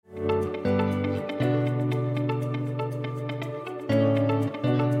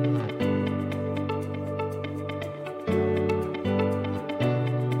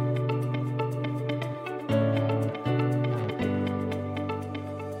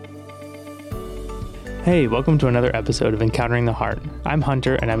Hey, welcome to another episode of Encountering the Heart. I'm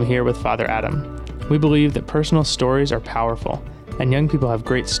Hunter, and I'm here with Father Adam. We believe that personal stories are powerful, and young people have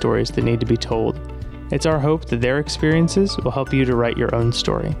great stories that need to be told. It's our hope that their experiences will help you to write your own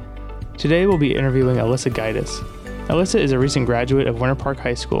story. Today, we'll be interviewing Alyssa Gaitis. Alyssa is a recent graduate of Winter Park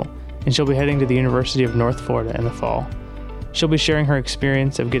High School, and she'll be heading to the University of North Florida in the fall. She'll be sharing her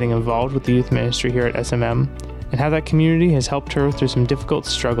experience of getting involved with the youth ministry here at SMM, and how that community has helped her through some difficult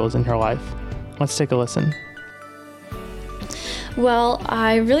struggles in her life. Let's take a listen. Well,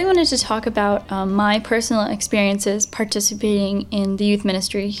 I really wanted to talk about my personal experiences participating in the youth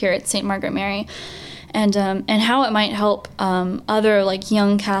ministry here at St. Margaret Mary, and how it might help other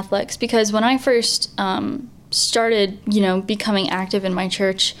young Catholics. Because when I first started, becoming active in my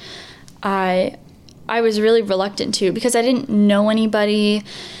church, I was really reluctant to, because I didn't know anybody,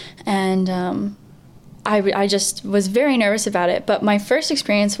 and I just was very nervous about it. But my first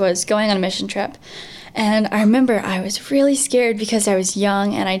experience was going on a mission trip. And I remember I was really scared because I was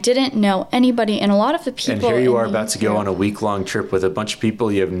young and I didn't know anybody. And a lot of the people... And here you are about to go on a week-long trip with a bunch of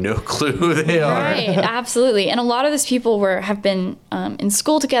people. You have no clue who they are. Right, absolutely. And a lot of those people have been in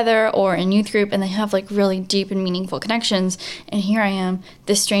school together or in youth group, and they have really deep and meaningful connections. And here I am,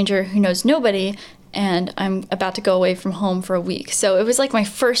 this stranger who knows nobody, and I'm about to go away from home for a week. So it was my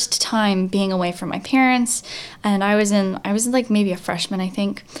first time being away from my parents, and I was in maybe a freshman, I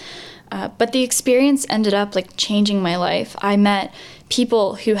think. But the experience ended up changing my life. I met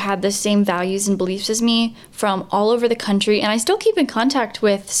people who had the same values and beliefs as me from all over the country, and I still keep in contact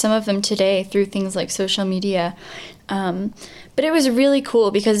with some of them today through things like social media. But it was really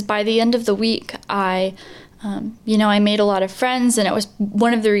cool because by the end of the week, I made a lot of friends, and it was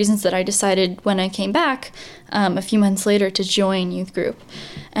one of the reasons that I decided when I came back a few months later to join youth group.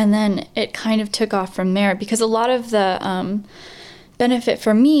 And then it kind of took off from there, because a lot of the benefit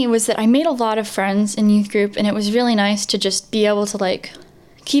for me was that I made a lot of friends in youth group, and it was really nice to just be able to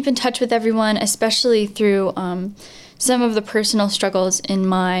keep in touch with everyone, especially through some of the personal struggles in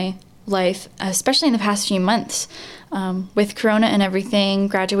my life, especially in the past few months. With Corona and everything,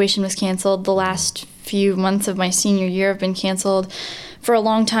 graduation was canceled. The last few months of my senior year have been canceled. For a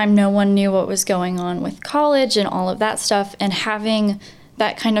long time, no one knew what was going on with college and all of that stuff, and having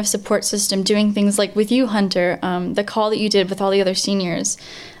that kind of support system, doing things like with you, Hunter, the call that you did with all the other seniors.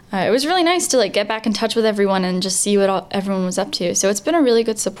 It was really nice to get back in touch with everyone and just see what everyone was up to. So it's been a really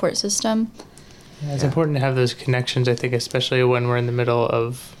good support system. Yeah, it's important to have those connections, I think, especially when we're in the middle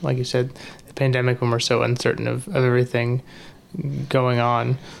of, like you said, the pandemic, when we're so uncertain of everything going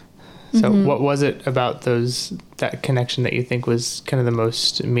on. So What was it about that connection that you think was kind of the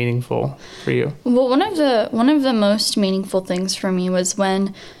most meaningful for you? Well, one of the most meaningful things for me was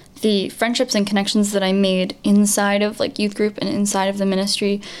when the friendships and connections that I made inside of youth group and inside of the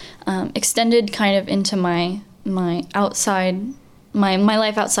ministry extended kind of into my outside, my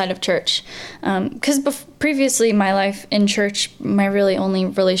life outside of church. Because previously my life in church, my really only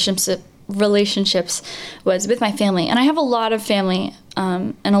relationships was with my family, and I have a lot of family,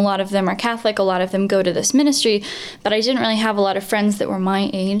 and a lot of them are Catholic, a lot of them go to this ministry, but I didn't really have a lot of friends that were my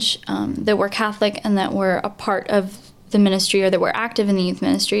age, that were Catholic and that were a part of the ministry or that were active in the youth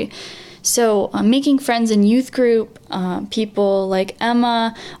ministry. So making friends in youth group, people like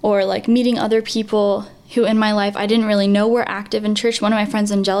Emma, or meeting other people who in my life I didn't really know were active in church. One of my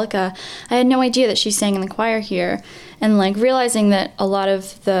friends, Angelica, I had no idea that she sang in the choir here. And realizing that a lot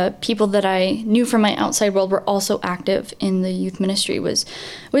of the people that I knew from my outside world were also active in the youth ministry was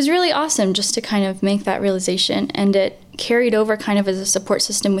really awesome, just to kind of make that realization. And it carried over kind of as a support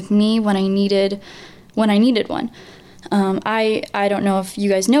system with me when I needed one. I don't know if you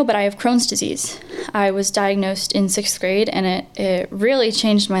guys know, but I have Crohn's disease. I was diagnosed in 6th grade, and it really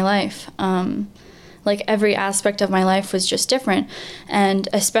changed my life. Every aspect of my life was just different. And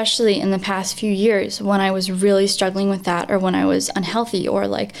especially in the past few years when I was really struggling with that, or when I was unhealthy, or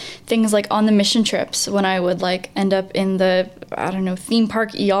things on the mission trips when I would end up in the, theme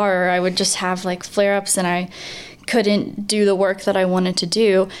park ER, or I would just have flare-ups and I couldn't do the work that I wanted to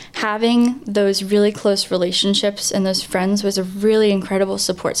do. Having those really close relationships and those friends was a really incredible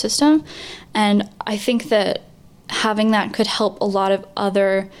support system. And I think that having that could help a lot of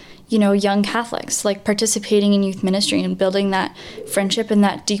other young Catholics, participating in youth ministry and building that friendship and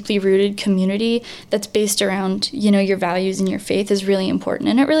that deeply rooted community that's based around, your values and your faith is really important.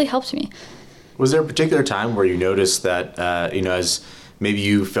 And it really helped me. Was there a particular time where you noticed that, as maybe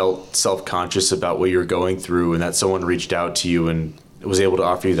you felt self-conscious about what you were going through, and that someone reached out to you and was able to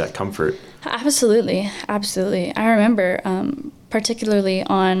offer you that comfort? Absolutely. I remember particularly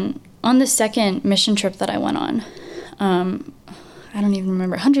on the second mission trip that I went on. I don't even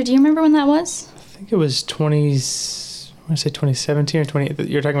remember. Hunter, do you remember when that was? I think it was 2017 or 20.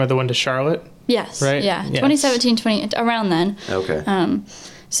 You're talking about the one to Charlotte? Yes. Right? Yeah. Yes. 2017, 20, around then. Okay.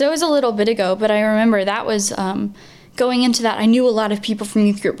 So it was a little bit ago, but I remember that was, going into that, I knew a lot of people from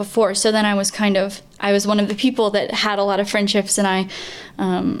youth group before. So then I was one of the people that had a lot of friendships, and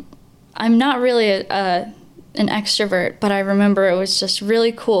I'm not really an extrovert, but I remember it was just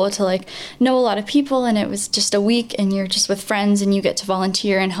really cool to like know a lot of people, and it was just a week and you're just with friends and you get to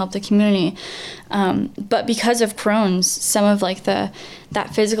volunteer and help the community. But because of Crohn's, some of like that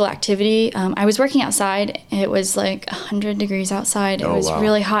physical activity, I was working outside. It was like 100 degrees outside. It was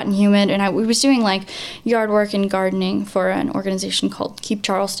really hot and humid, and we was doing like yard work and gardening for an organization called Keep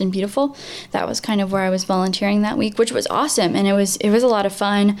Charleston Beautiful. That was kind of where I was volunteering that week, which was awesome, and it was a lot of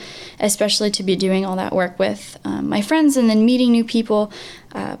fun, especially to be doing all that work with my friends and then meeting new people.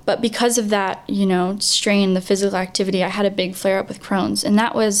 But because of that, strain, the physical activity, I had a big flare up with Crohn's, and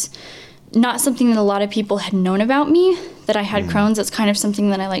that was not something that a lot of people had known about me, that I had Crohn's. That's kind of something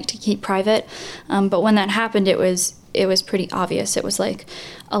that I like to keep private. But when that happened, it was pretty obvious. It was like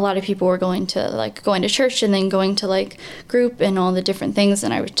a lot of people were going to church and then going to like group and all the different things,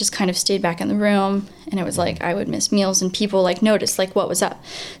 and I would just kind of stayed back in the room, and it was like I would miss meals, and people like noticed like what was up.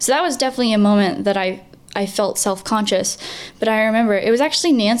 So that was definitely a moment that I felt self-conscious. But I remember it was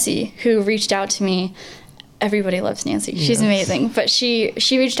actually Nancy who reached out to me. Everybody loves Nancy. She's amazing. But she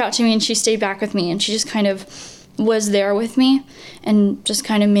reached out to me, and she stayed back with me, and she just kind of was there with me and just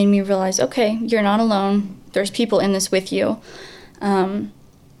kind of made me realize, okay, you're not alone. There's people in this with you.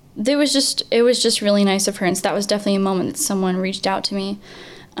 It was just really nice of her. And so that was definitely a moment that someone reached out to me.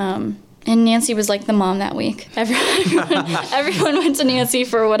 And Nancy was like the mom that week. Everyone went to Nancy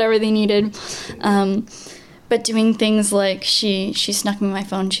for whatever they needed. But doing things like she snuck me my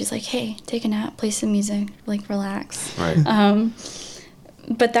phone. She's like, hey, take a nap, play some music, like relax. Right.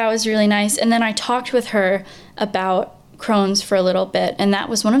 But that was really nice. And then I talked with her about Crohn's for a little bit. And that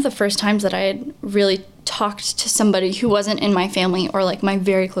was one of the first times that I had really talked to somebody who wasn't in my family or like my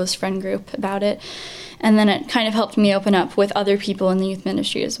very close friend group about it. And then it kind of helped me open up with other people in the youth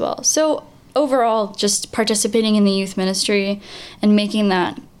ministry as well. So overall, just participating in the youth ministry and making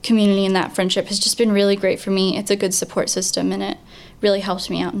that community and that friendship has just been really great for me. It's a good support system, and it really helps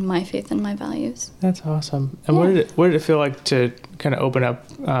me out in my faith and my values. That's awesome. And what did it feel like to kind of open up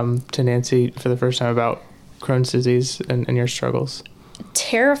to Nancy for the first time about Crohn's disease and your struggles?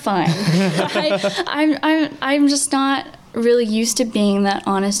 Terrifying. I'm just not really used to being that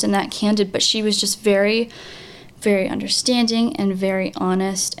honest and that candid, but she was just very, very understanding and very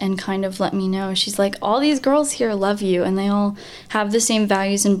honest, and kind of let me know. She's like, all these girls here love you, and they all have the same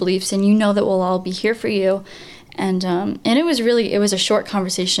values and beliefs, and you know that we'll all be here for you. And it was a short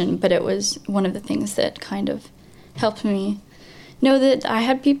conversation, but it was one of the things that kind of helped me know that I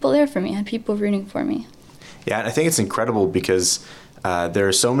had people there for me, I had people rooting for me. Yeah, and I think it's incredible because there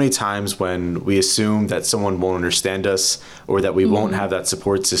are so many times when we assume that someone won't understand us or that we won't have that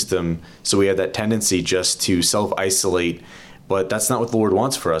support system. So we have that tendency just to self-isolate. But that's not what the Lord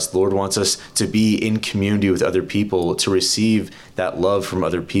wants for us. The Lord wants us to be in community with other people, to receive that love from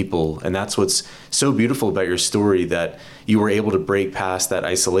other people. And that's what's so beautiful about your story, that you were able to break past that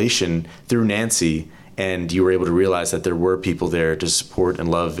isolation through Nancy, and you were able to realize that there were people there to support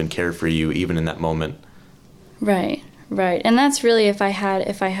and love and care for you even in that moment. Right. And that's really, if I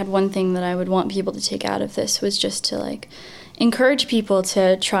had one thing that I would want people to take out of this, was just to like encourage people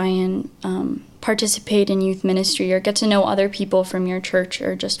to try and participate in youth ministry or get to know other people from your church,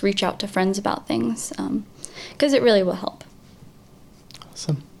 or just reach out to friends about things, because it really will help.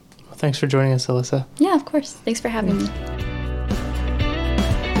 Awesome. Well, thanks for joining us, Alyssa. Yeah, of course. Thanks for having me.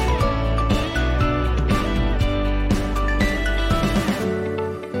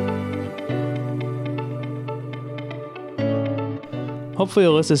 Hopefully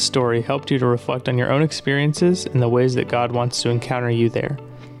Alyssa's story helped you to reflect on your own experiences and the ways that God wants to encounter you there.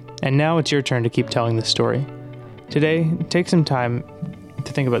 And now it's your turn to keep telling the story. Today, take some time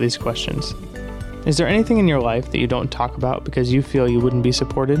to think about these questions. Is there anything in your life that you don't talk about because you feel you wouldn't be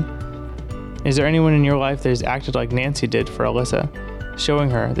supported? Is there anyone in your life that has acted like Nancy did for Alyssa,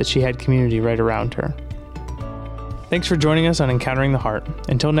 showing her that she had community right around her? Thanks for joining us on Encountering the Heart.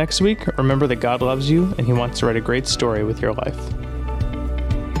 Until next week, remember that God loves you and He wants to write a great story with your life.